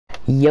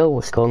Yo,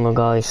 what's going on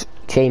guys?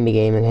 Jamie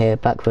Gaming here,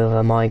 back with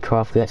a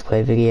Minecraft Let's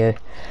Play video.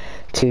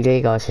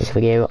 Today guys, this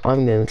video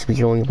I'm going to be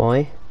joined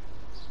by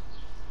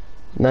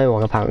no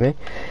one apparently.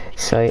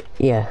 So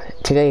yeah,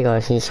 today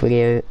guys in this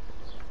video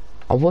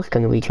I was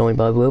going to be joined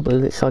by Will, but it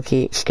looks like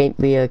he escaped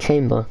the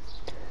chamber.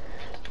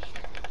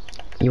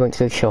 You went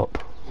to the shop.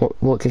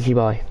 What did you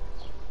buy?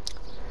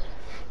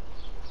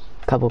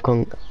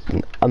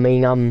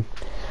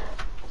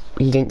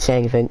 He didn't say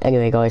anything.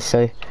 Anyway guys,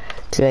 so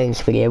today in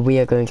this video we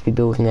are going to be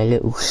building a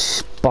little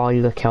spy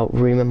lookout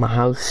room in my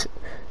house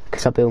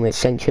because I'm building an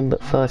extension,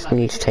 but first we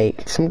need to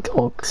take some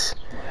dogs.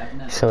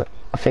 So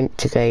I think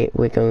today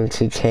we're going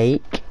to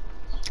take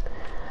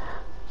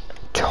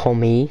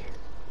Tommy,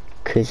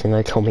 because you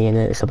know Tommy in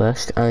it is the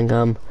best,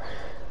 and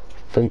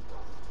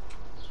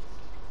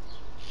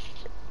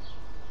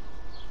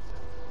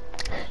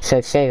so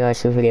today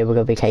guys, in the video we're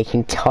going to be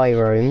taking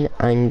Tyrone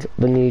and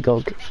the new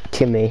dog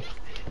Timmy.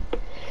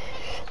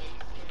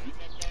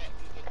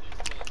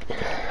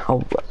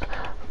 Oh,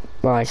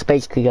 right, so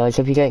basically guys,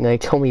 if you don't know,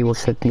 Tommy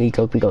was the new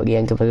dog we got at the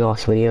end of the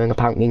last video, and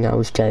apparently now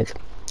he's dead.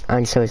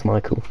 And so is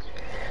Michael.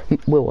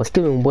 Will, I was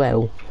doing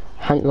well.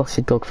 Hadn't lost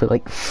a dog for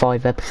like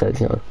 5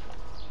 episodes now.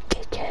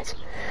 Dickhead.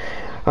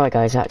 Right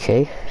guys,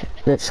 actually,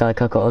 looks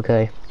like I've got to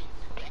go.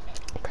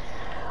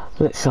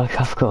 Looks like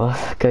I've got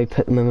to go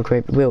put them in the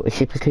grave. Will, it's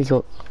just because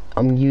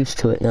I'm used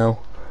to it now.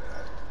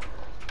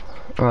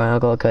 Alright,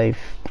 I've got to go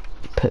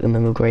put them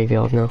in the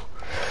graveyard now.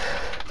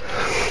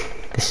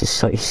 This is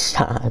so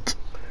sad.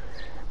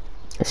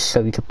 It's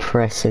so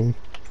depressing.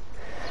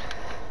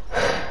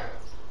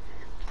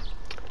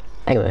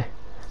 Anyway,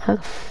 how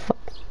the fuck?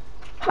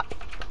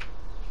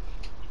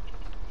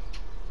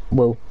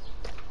 Well,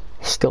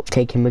 stop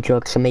taking the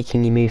drugs and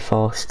making you move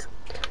fast.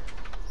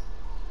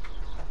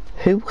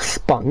 Who was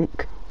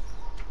Spunk?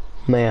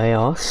 May I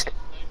ask?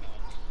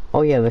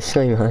 Oh yeah, the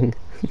snowman.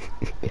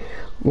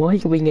 Why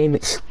do we name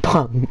it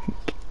Spunk?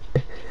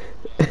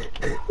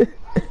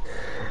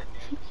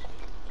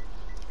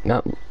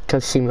 That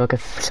does seem like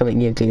something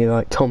you do,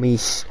 like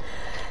Tommy's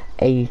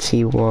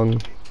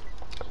 81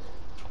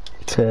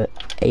 to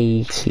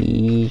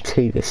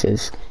 82 this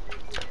is.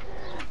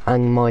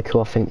 And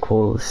Michael I think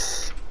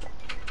was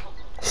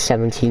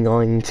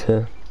 79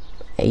 to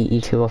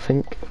 82 I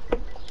think.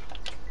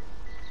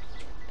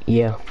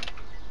 Yeah.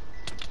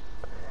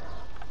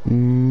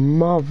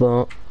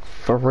 Mother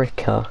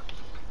fricker.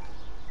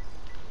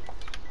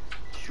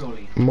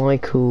 Surely.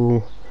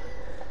 Michael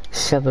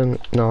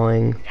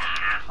 79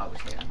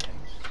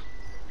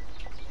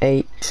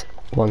 8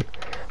 1.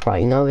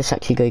 Right, now let's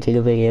actually go to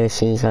the video as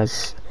soon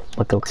as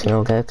my dog's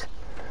now dead.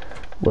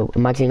 Well,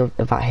 imagine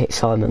if that hit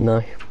Simon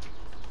though.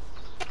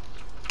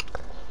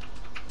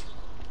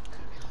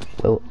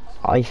 Well,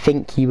 I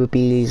think you would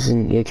be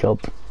losing your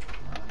job.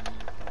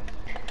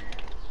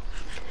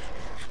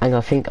 And I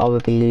think I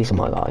would be losing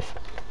my life.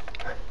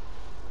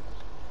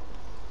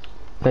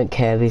 Don't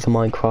care if he's a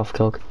Minecraft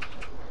dog.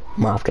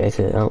 Might have to edit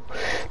it out.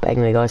 But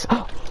anyway guys,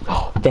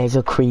 oh, there's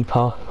a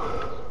creeper.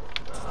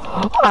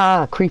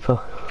 Ah, creeper.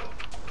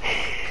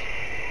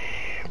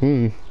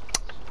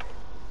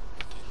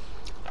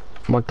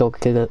 My dog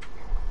did it.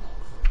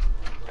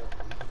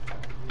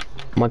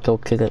 My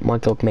dog did it. My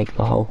dog made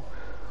the hole.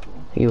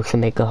 You also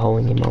make a hole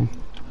in your mum.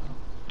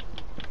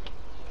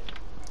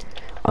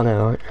 I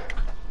know, right?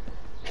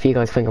 If you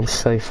guys think I'm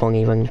so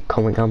funny, then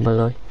comment down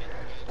below.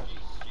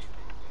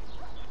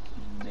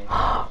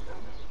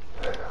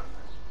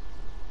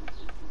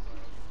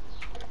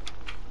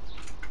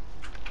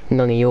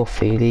 None of your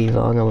food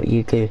either, I know what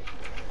you do.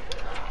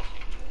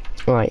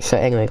 Right, so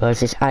anyway guys,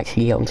 let's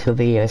actually get onto the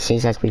video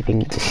since as we've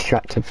been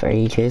distracted for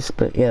ages,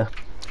 but yeah.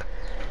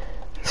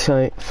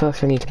 So,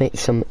 first I need to make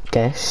some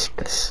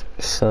desks,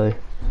 so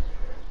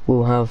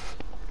we'll have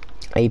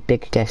a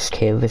big desk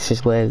here. This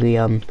is where the,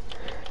 a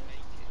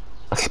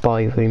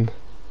spy room.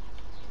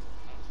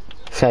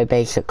 So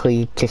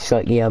basically, just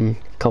like the,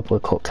 top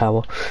of the clock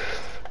tower.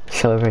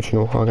 So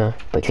original, I know,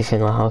 but just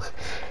in our house.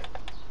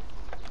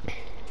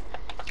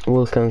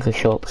 Will's going to the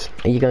shops.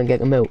 Are you going to get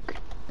the milk?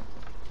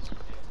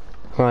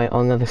 Right,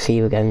 I'll never see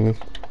you again.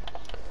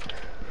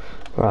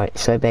 Right,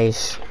 so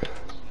base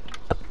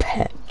a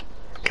pet.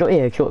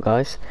 Short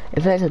guys.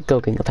 If there's a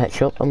dog in the pet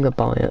shop, I'm gonna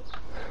buy it.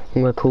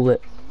 I'm gonna call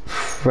it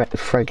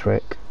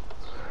Frederick.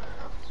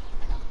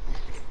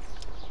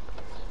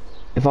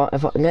 If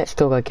the next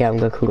dog I get, I'm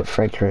gonna call it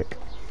Frederick.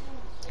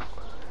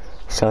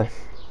 So,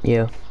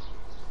 yeah.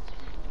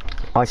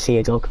 I see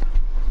a dog.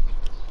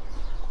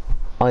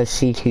 I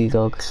see 2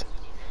 dogs.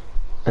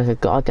 I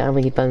don't have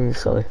any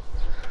bones though.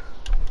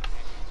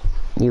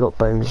 You got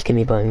bones, give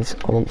me bones.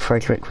 I want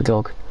Frederick the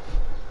dog.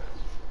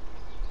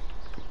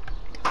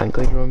 Thank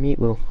God you're on mute,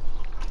 Will.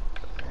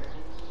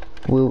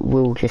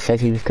 Will just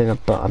said he was gonna,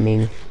 but I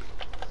mean...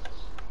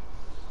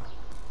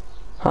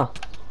 Huh.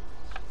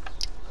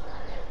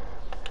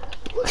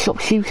 Stop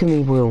shooting me,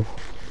 Will.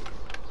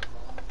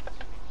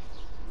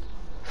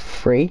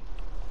 3.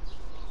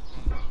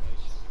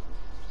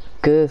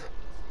 Good.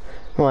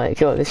 Right,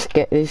 let's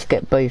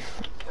get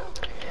both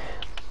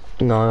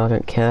No, I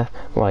don't care.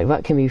 Right,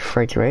 that can be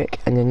Frederick,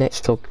 and the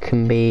next dog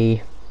can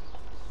be...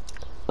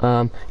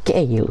 get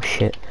a little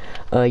shit.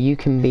 You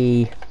can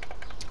be...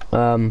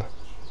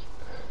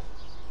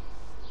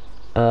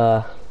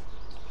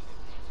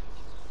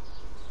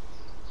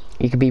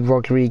 you could be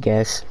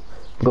Rodriguez.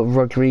 We've got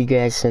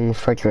Rodriguez and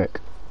Frederick.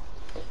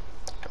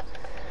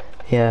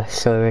 Yeah,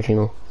 so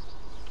original.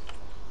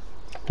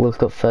 Will's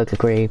got third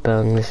degree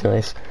burn, that's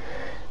nice.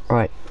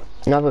 Right,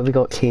 now that we've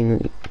got two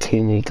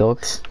new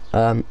dogs,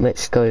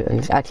 let's go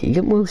and actually,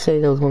 didn't Will say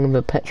there was one in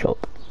the pet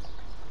shop?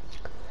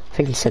 I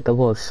think he said there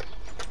was.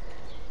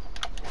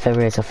 If there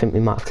is, I think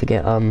we might have to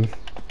get,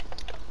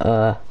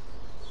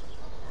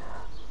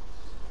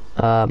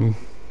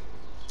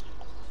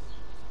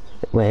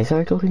 where is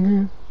there a dog in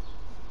here?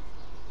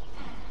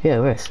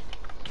 Yeah, there is.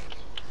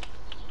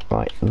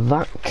 Right,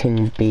 that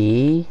can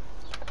be,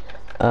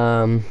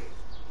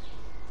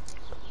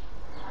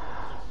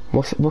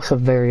 what's a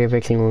very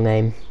original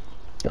name?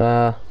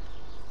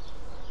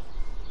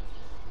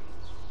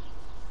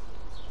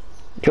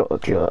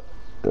 Jot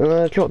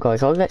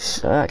guys,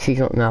 let's actually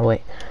jot now,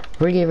 wait.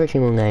 Really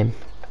original name.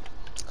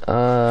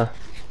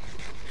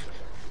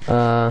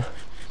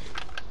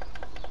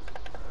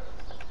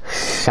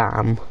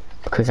 Sam,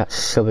 because that's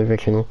so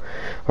original.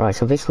 Right,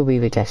 so this will be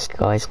the desk,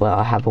 guys, where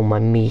I have all my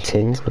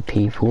meetings with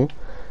people.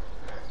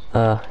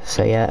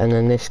 So yeah, and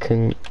then this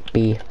can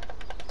be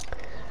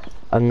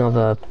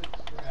another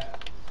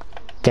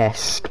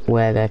desk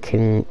where there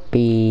can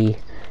be...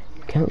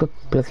 Get the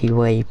bloody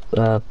way,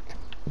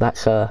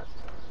 that's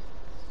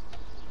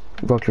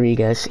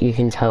Rodriguez, you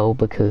can tell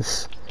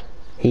because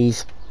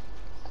he's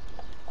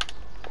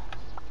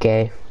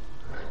gay.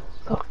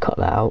 I'll cut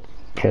that out,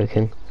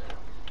 joking.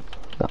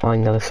 I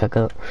never said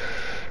that.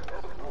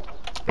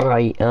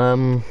 Right,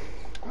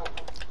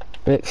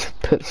 let's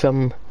put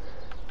some...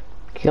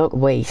 Get out the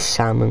way,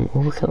 Salmon.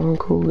 What was that one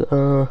called?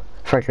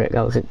 Frederick,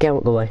 that was it. Get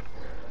out the way.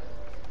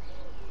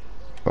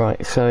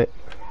 Right, so...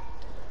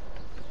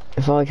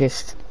 If I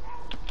just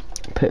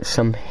put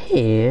some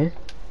here,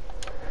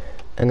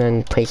 and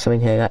then place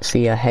something here, that's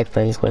the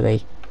headphones where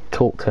they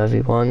talk to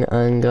everyone,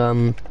 and we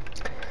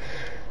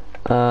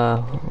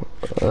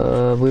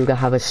were gonna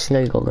have a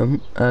snow golem,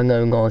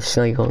 no, not a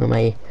snow golem,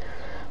 a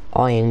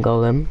iron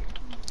golem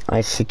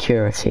as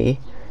security.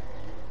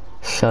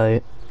 So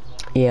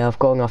yeah, I've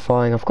got enough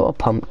iron. I've got a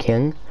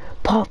pumpkin.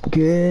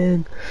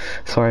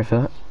 Sorry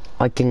for that.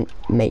 I didn't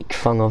make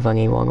fun of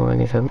anyone or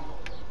anything.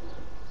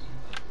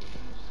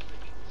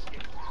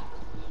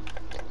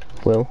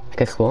 Well,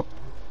 guess what?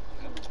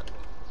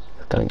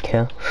 I don't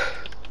care.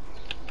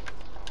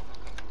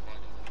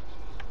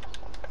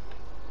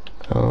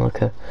 Oh,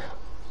 okay.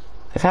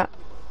 Is that...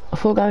 I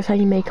thought that was how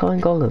you make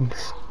iron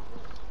golems.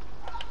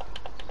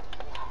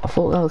 I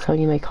thought that was how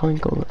you make iron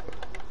golems.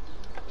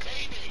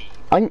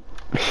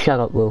 Shut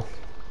up, Will.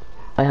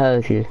 I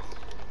heard you.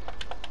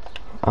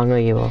 I know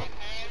you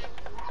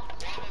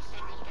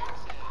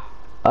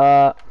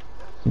are.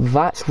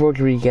 That's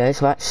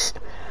Rodriguez, that's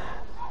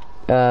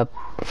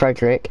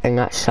Frederick, and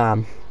that's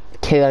Sam.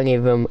 Kill any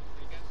of them.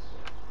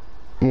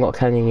 I'm not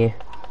telling you.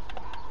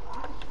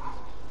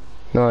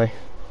 No,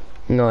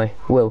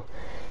 Will.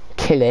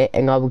 Kill it,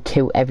 and I will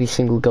kill every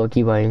single dog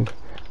you own.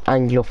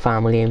 And your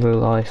family in real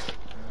life.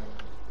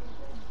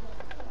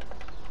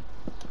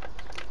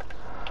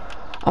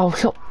 Oh,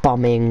 stop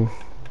bumming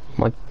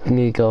my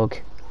new dog.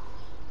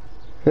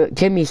 Look,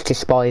 Jimmy's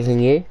despising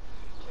you.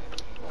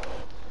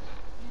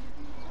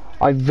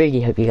 I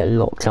really hope you get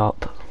locked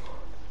up.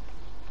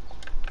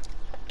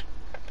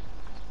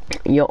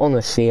 You're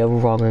honestly a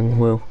wrong,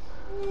 Will.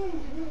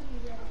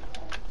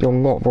 You're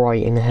not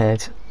right in the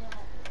head.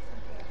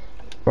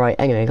 Right,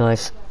 anyway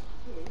guys,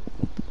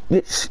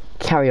 let's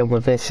carry on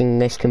with this, and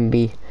this can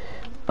be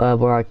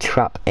where I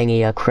trap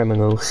any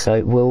criminals.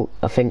 So Will,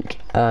 I think,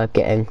 I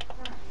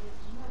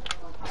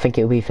think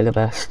it'll be for the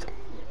best.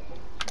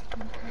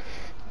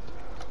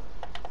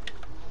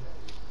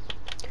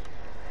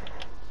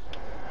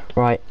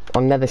 Right,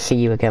 I'll never see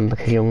you again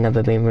because you'll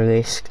never be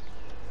released.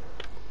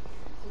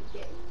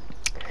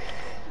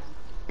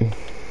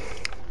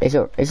 Is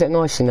it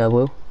nice in there,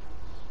 Will?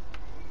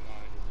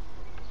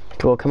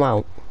 Do you want to come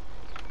out?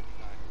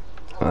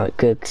 Alright,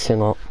 good,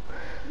 sing up.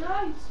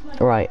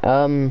 Right,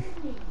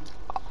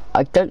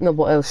 I don't know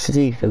what else to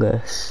do for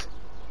this.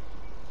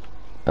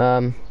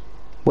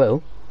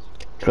 Will?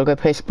 Should I go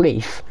play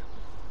Spleef?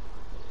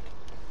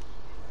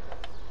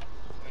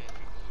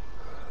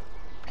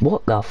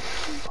 What the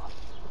f...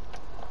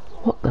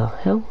 What the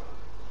hell?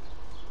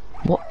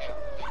 What?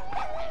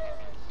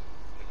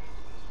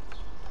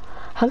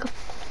 How the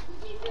f...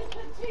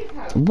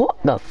 What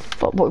the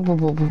fuck?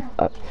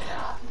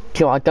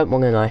 Joe, I don't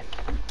want to know.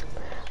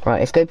 Right,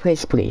 let's go play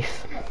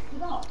Spleef.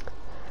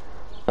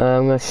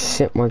 I'm gonna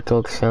sit my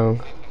dogs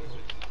down.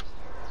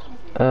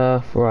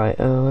 Right,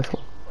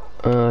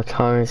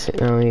 Karen, sit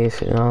down, you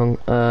sit down.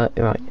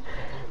 Right.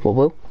 What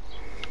will?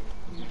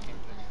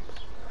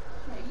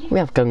 We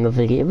have done the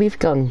video, we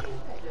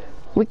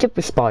did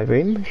the spy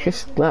room, it's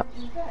just that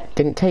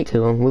didn't take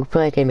too long. We'll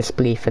play a game of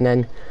Spleef and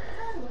then,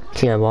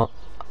 do you know what?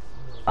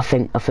 I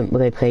think we're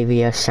gonna play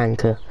the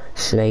Santa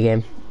sleigh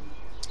game.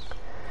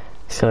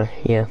 So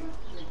yeah.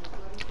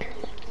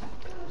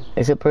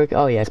 Is it broken?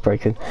 Oh yeah, it's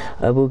broken.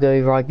 We'll go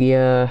ride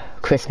the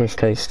Christmas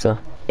coaster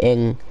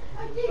in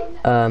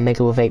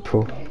middle of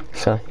April.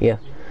 So yeah.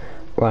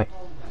 Right.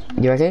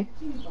 You ready?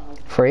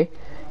 3,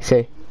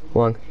 2,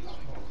 1.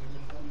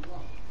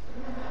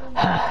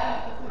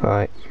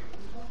 Right.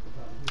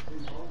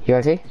 You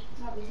ready?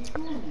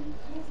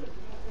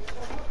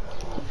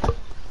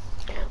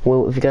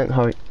 Well, if you don't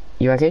hurry,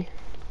 you ready?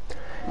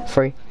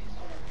 3.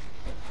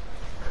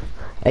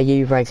 Are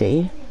you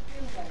ready?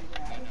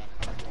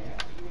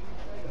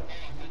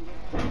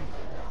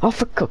 I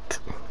forgot.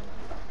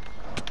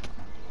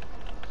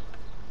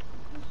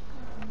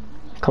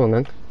 Come on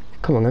then.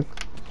 Come on then.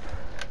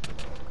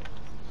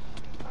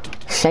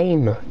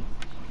 Same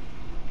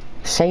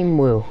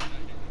wheel.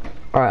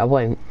 Alright, I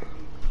won't.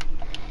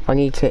 I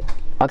need to.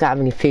 I don't have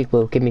any food,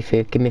 Will. Give me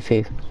food. Give me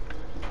food.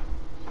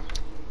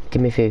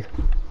 Give me food.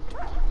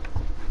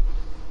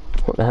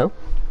 What the hell?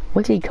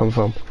 Where did he come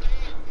from?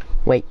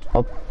 Wait.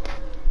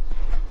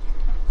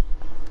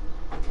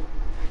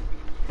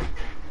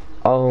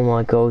 Oh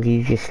my god,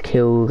 you just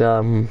killed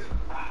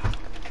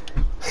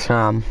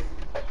Sam.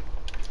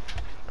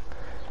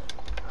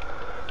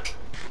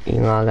 You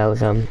know that was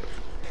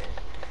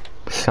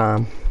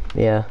Sam.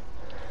 Yeah.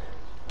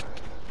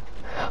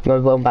 No,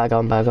 I'm bad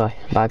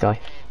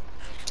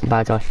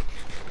guy.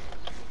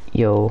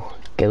 Yo,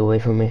 get away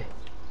from me.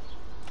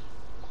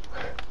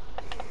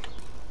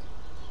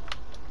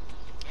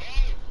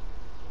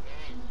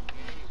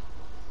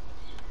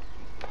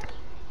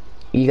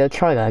 You go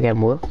try that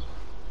again, Will.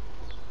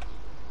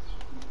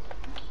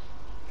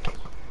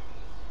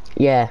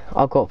 Yeah,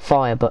 I've got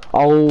fire, but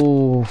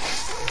oh,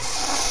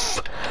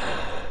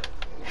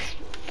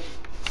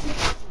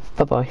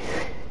 bye bye.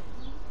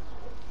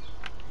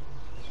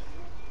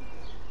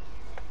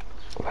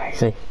 Where is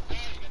he?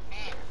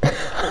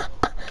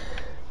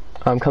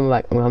 I'm coming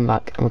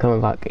back.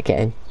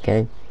 Get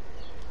in.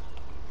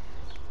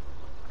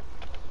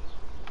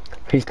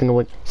 Who's gonna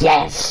win?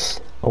 Yes!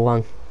 I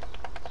won.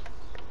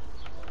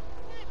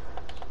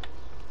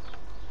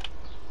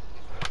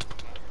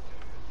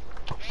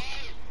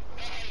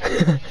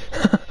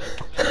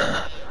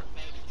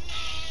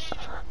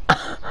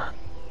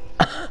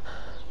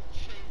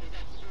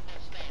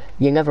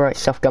 You never write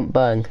shotgun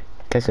burn,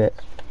 does it?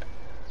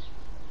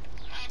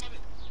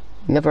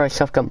 Never write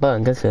shotgun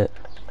burn, does it?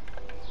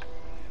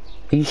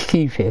 Are you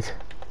stupid?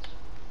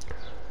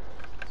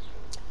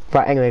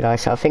 Right, anyway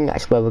guys, so I think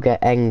that's where we're gonna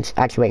end.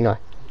 Actually wait, no.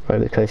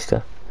 Roller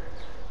coaster.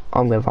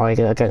 I'm gonna ride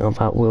it, I don't know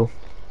about Will.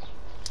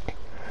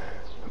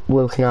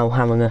 Will's now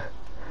having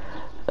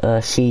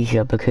a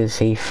seizure because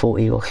he thought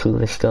he lost all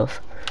this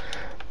stuff.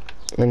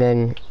 And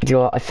then, do you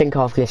know what, I think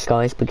after this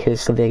guys,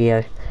 because the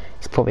video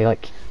is probably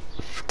like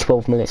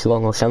 12 minutes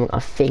long or something, I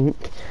think,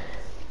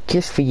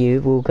 just for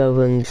you, we'll go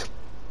and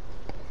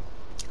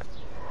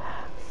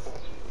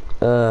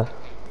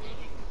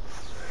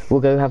we'll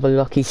go have a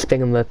lucky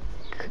spin in the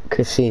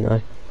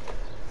casino,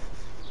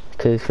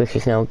 because this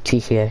is now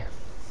GTA.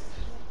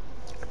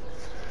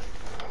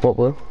 What,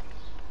 Will?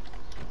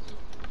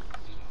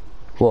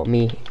 What,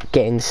 me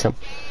getting some?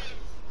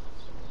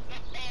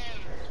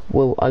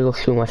 Well, I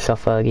lost all my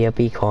stuff earlier,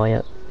 be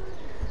quiet.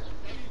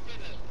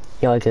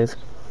 Yeah, I did.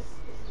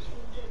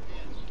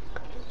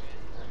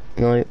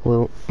 No,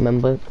 well,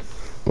 remember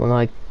when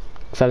I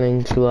fell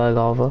into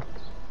lava?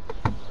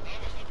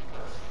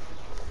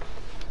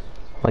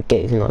 I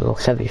get it and I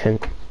lost everything,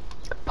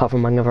 apart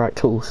from my netherite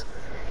tools.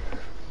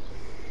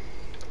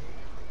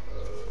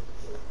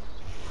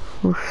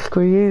 Well,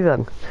 screw you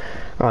then.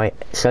 Right,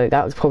 so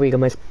that was probably the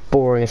most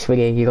boringest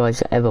video you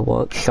guys ever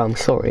watched, so I'm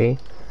sorry.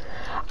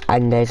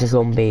 And there's a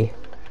zombie.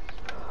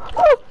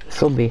 Oh,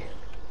 zombie.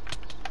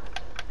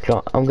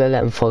 So I'm gonna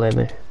let him follow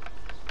me.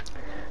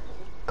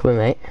 Come on,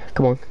 mate.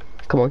 Come on,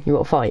 you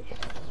gotta fight.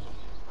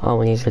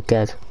 Oh, and he's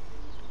dead.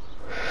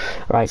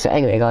 Right, so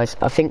anyway guys,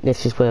 I think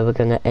this is where we're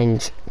gonna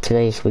end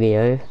today's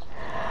video.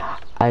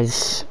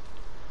 As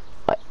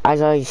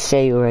I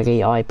say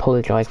already, I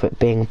apologise for it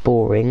being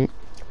boring.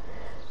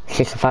 It's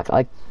just the fact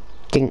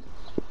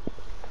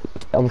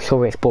I'm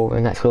sorry it's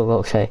boring, that's what I've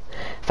got to say.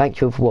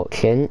 Thank you for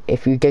watching.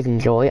 If you did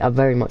enjoy, I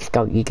very much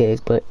doubt you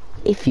did, but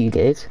if you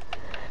did,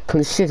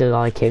 consider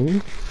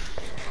liking.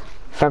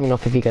 Fair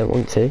enough if you don't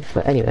want to,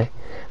 but anyway,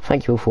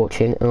 thank you all for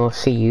watching, and I'll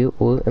see you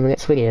all in the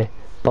next video.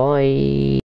 Bye!